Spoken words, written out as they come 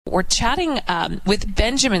We're chatting with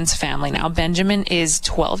Benjamin's family now. Benjamin is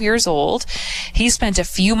 12 years old. He spent a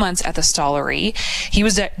few months at the Stollery. He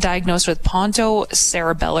was diagnosed with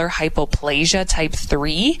pontocerebellar hypoplasia type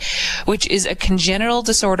 3, which is a congenital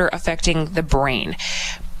disorder affecting the brain.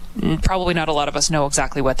 Probably not a lot of us know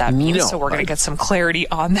exactly what that means, so we're going to get some clarity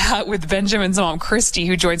on that with Benjamin's mom, Christy,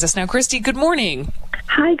 who joins us now. Christy, good morning.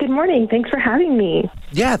 Hi, good morning. Thanks for having me.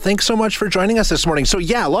 Yeah, thanks so much for joining us this morning. So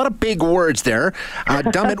yeah, a lot of big words there.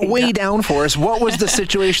 Dumb it way down for us. What was the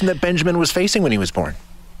situation that Benjamin was facing when he was born?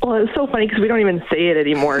 Well, it's so funny because we don't even say it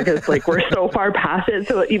anymore because we're so far past it.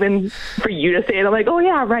 So even for you to say it, I'm like, oh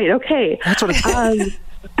yeah, right, okay. That's what it's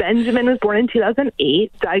Benjamin was born in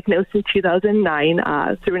 2008, diagnosed in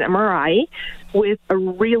 2009 through an MRI with a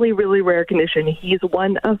really, really rare condition. He's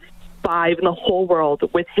one of 5 in the whole world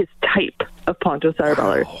with his type of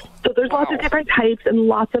pontocerebellar. Wow. So there's lots of different types and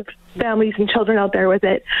lots of families and children out there with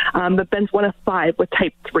it, but Ben's one of 5 with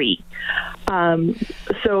type 3.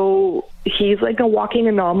 So he's like a walking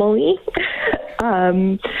anomaly,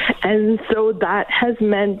 and so that has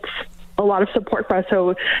meant a lot of support for us.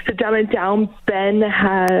 So to dumb it down, Ben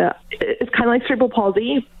it's kind of like cerebral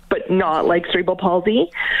palsy, but not like cerebral palsy,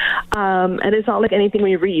 and it's not like anything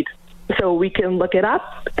we read. So we can look it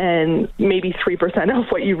up, and maybe 3%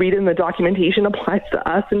 of what you read in the documentation applies to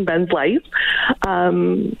us in Ben's life.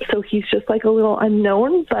 So he's just like a little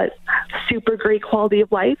unknown, but super great quality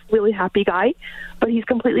of life, really happy guy, but he's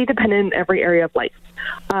completely dependent in every area of life.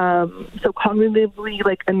 So cognitively,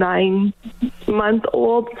 like a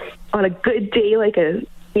 9-month-old, on a good day, like a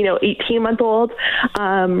 18-month-old,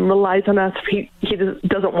 relies on us. He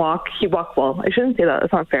doesn't walk. He walks well. I shouldn't say that.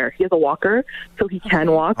 That's not fair. He has a walker, so he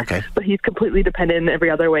can walk, but he's completely dependent in every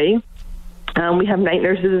other way. We have night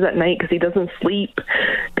nurses at night because he doesn't sleep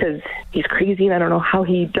because he's crazy, and I don't know how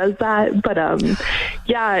he does that. But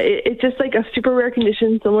it's just like a super rare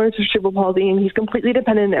condition similar to cerebral palsy, and he's completely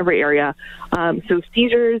dependent in every area. So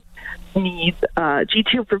seizures, needs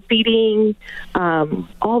G-tube for feeding,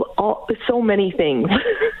 all so many things.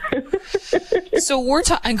 So we're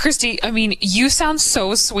talking, Christy, I mean, you sound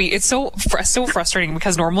so sweet. It's so frustrating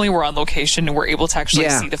because normally we're on location and we're able to actually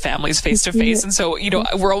see the families face to face. And so,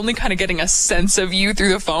 we're only kind of getting a sense of you through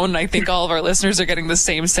the phone. And I think all of our listeners are getting the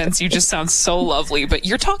same sense. You just sound so lovely. But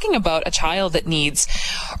you're talking about a child that needs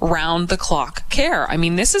round the clock care. I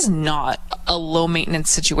mean, this is not a low maintenance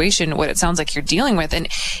situation, what it sounds like you're dealing with. And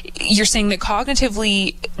you're saying that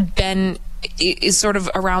cognitively, Ben is sort of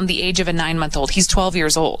around the age of a 9-month-old. He's 12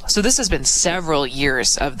 years old. So this has been several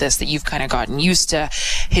years of this that you've kind of gotten used to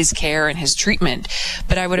his care and his treatment.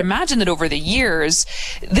 But I would imagine that over the years,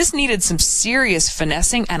 this needed some serious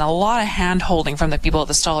finessing and a lot of hand-holding from the people at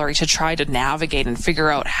the Stollery to try to navigate and figure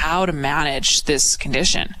out how to manage this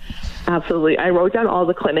condition. Absolutely. I wrote down all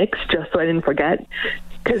the clinics just so I didn't forget.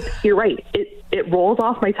 Because you're right, it rolls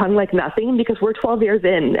off my tongue like nothing because we're 12 years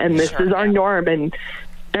in and this is our norm and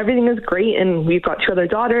everything is great and we've got 2 other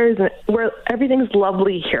daughters and everything's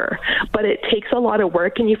lovely here. But it takes a lot of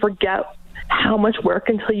work and you forget how much work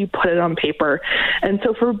until you put it on paper. And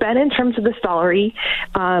so for Ben, in terms of the Stollery,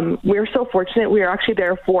 we're so fortunate. We were actually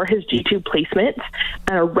there for his G-tube placement,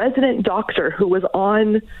 and a resident doctor who was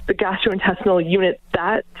on the gastrointestinal unit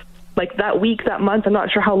that week, that month, I'm not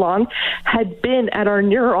sure how long, had been at our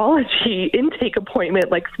neurology intake appointment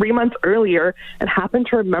 3 months earlier and happened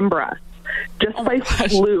to remember us just by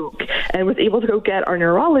fluke, and was able to go get our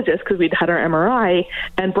neurologist because we'd had our MRI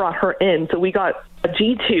and brought her in. So we got a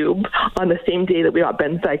G-tube on the same day that we got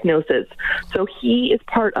Ben's diagnosis. So he is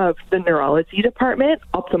part of the neurology department,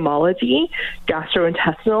 ophthalmology,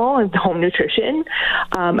 gastrointestinal, and home nutrition.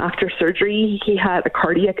 After surgery, he had a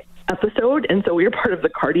cardiac episode, and so we were part of the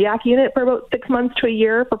cardiac unit for about 6 months to a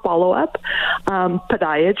year for follow-up,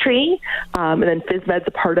 podiatry, and then phys med's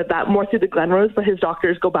a part of that, more through the Glenrose, but his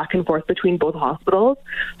doctors go back and forth between both hospitals.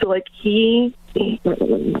 So we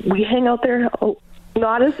hang out there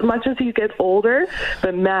not as much as he gets older,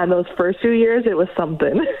 but man, those first few years, it was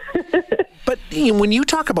something. But when you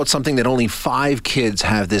talk about something that only 5 kids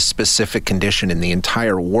have this specific condition in the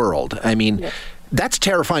entire world, I mean, that's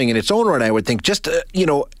terrifying in its own right, I would think. Just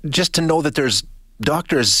to know that there's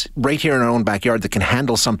doctors right here in our own backyard that can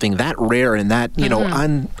handle something that rare and that,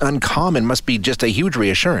 uncommon must be just a huge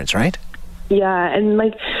reassurance, right? Yeah, and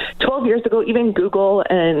 12 years ago, even Google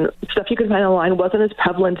and stuff you could find online wasn't as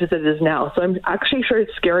prevalent as it is now. So I'm actually sure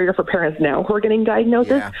it's scarier for parents now who are getting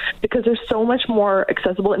diagnoses because there's so much more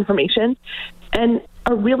accessible information. And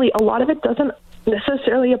a lot of it doesn't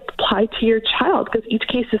necessarily apply to your child because each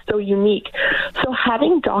case is so unique. So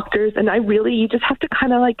having doctors, and you just have to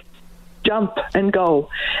kind of jump and go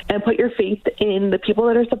and put your faith in the people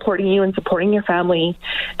that are supporting you and supporting your family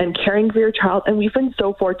and caring for your child. And we've been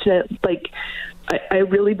so fortunate. Like, I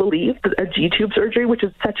really believe that a G-tube surgery, which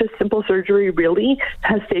is such a simple surgery, really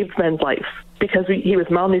has saved Ben's life, because he was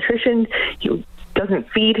malnutritioned. He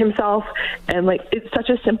doesn't feed himself, and like, it's such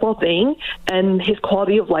a simple thing, and his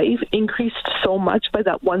quality of life increased so much by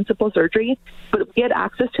that one simple surgery. But we had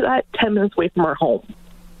access to that 10 minutes away from our home.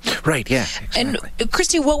 Right, yeah. Exactly. And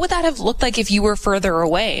Christy, what would that have looked like if you were further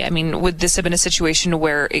away? I mean, would this have been a situation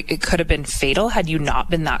where it could have been fatal had you not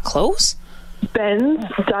been that close? Ben's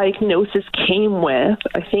diagnosis came with,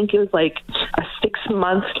 I think it was like a 6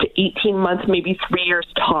 months to 18 months, maybe 3 years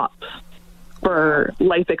tops for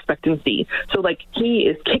life expectancy. So like, he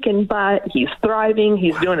is kicking butt, he's thriving,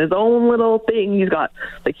 he's doing his own little thing. He's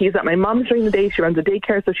at my mom's during the day, she runs a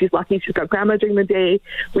daycare, so she's lucky she's got grandma during the day.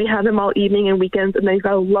 We have him all evening and weekends, and then he's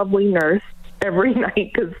got a lovely nurse every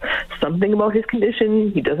night, because something about his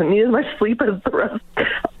condition, he doesn't need as much sleep as the rest.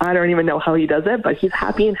 I don't even know how he does it, but he's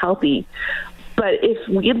happy and healthy. But if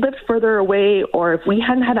we had lived further away, or if we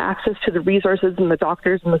hadn't had access to the resources and the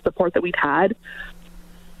doctors and the support that we'd had,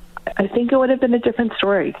 I think it would have been a different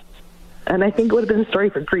story. And I think it would have been a story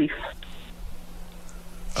for grief.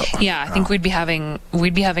 Yeah, I think we'd be having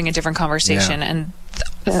a different conversation. Yeah. And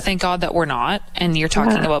thank God that we're not. And you're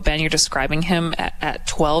talking about Ben, you're describing him at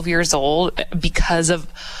 12 years old because of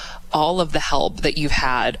all of the help that you've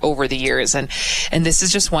had over the years. And this is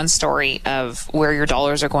just one story of where your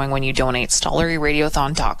dollars are going when you donate.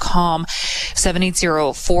 StolleryRadiothon.com.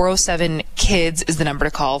 780-407-KIDS is the number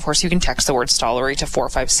to call. Of course, you can text the word Stollery to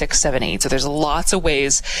 45678. So there's lots of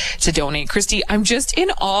ways to donate. Christy, I'm just in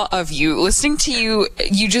awe of you. Listening to you,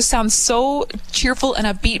 you just sound so cheerful and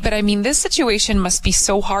upbeat. But I mean, this situation must be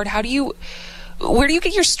so hard. Where do you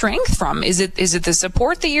get your strength from? Is it the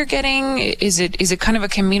support that you're getting? Is it kind of a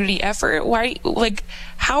community effort?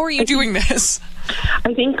 How are you doing this?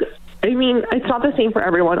 I mean, it's not the same for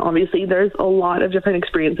everyone, obviously. There's a lot of different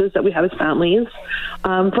experiences that we have as families.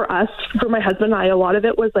 For us, for my husband and I, a lot of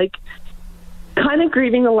it was like kind of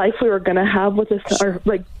grieving the life we were going to have with this,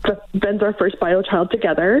 Ben's our first bio child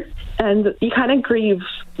together. And you kind of grieve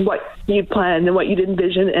what you planned and what you'd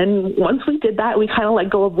envision. And once we did that, we kind of let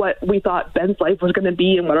go of what we thought Ben's life was going to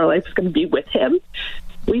be and what our life was going to be with him.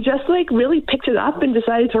 We just really picked it up and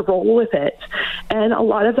decided to roll with it. And a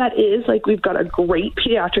lot of that is we've got a great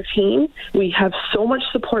pediatric team. We have so much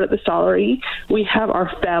support at the Stollery. We have our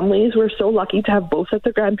families. We're so lucky to have both sets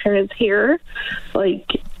of grandparents here.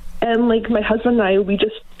 And my husband and I,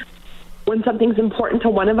 when something's important to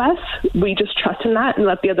one of us, we just trust in that and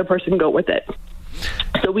let the other person go with it.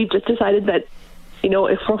 So we've just decided that,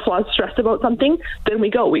 if we're stressed about something, then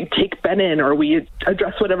we take Ben in, or we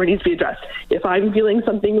address whatever needs to be addressed. If I'm feeling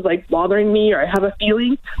something's bothering me, or I have a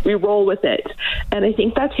feeling, we roll with it. And I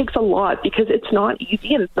think that takes a lot, because it's not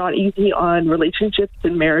easy, and it's not easy on relationships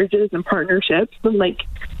and marriages and partnerships. And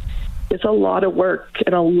it's a lot of work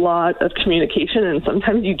and a lot of communication, and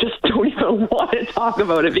sometimes you just don't even want to talk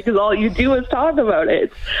about it because all you do is talk about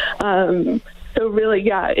it. So really,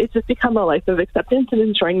 it's just become a life of acceptance and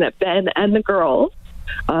ensuring that Ben and the girls,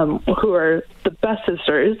 who are the best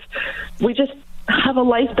sisters, we just have a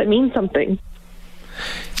life that means something.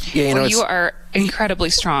 Yeah, you are incredibly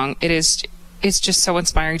strong. It's just so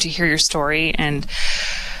inspiring to hear your story, and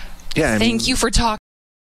thank you for talking.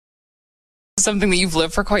 Something that you've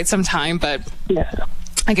lived for quite some time, but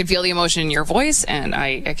I can feel the emotion in your voice, and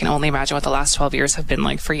I can only imagine what the last 12 years have been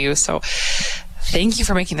like for you. So thank you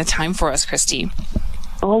for making the time for us, Christy.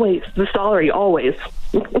 Always. The Stollery, always.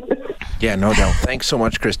 Yeah, no doubt. Thanks so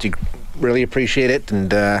much, Christy. Really appreciate it. And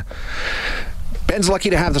Ben's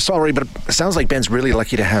lucky to have the Stollery, but it sounds like Ben's really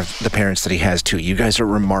lucky to have the parents that he has too. You guys are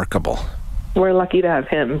remarkable. We're lucky to have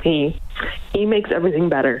him. He makes everything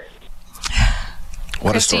better.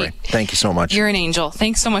 What Christy, a story. Thank you so much. You're an angel.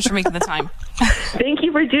 Thanks so much for making the time. Thank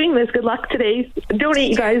you for doing this. Good luck today. Donate,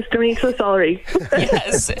 you guys. Donate to the Stollery.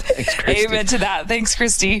 Yes. Thanks, amen to that. Thanks,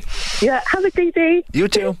 Christy. Yeah. Have a great day. You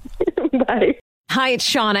too. Bye. Hi, it's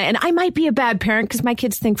Shauna, and I might be a bad parent because my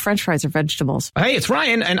kids think French fries are vegetables. Hey, it's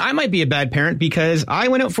Ryan, and I might be a bad parent because I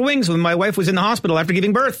went out for wings when my wife was in the hospital after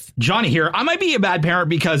giving birth. Johnny here. I might be a bad parent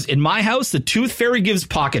because in my house, the tooth fairy gives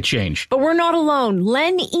pocket change. But we're not alone.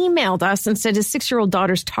 Len emailed us and said his 6-year-old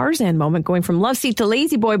daughter's Tarzan moment going from love seat to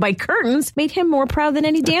lazy boy by curtains made him more proud than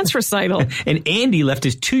any dance recital. And Andy left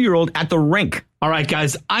his 2-year-old at the rink. All right,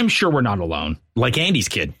 guys, I'm sure we're not alone. Like Andy's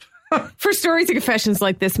kid. For stories and confessions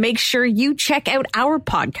like this, make sure you check out our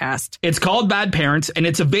podcast. It's called Bad Parents, and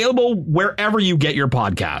it's available wherever you get your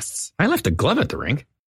podcasts. I left a glove at the rink.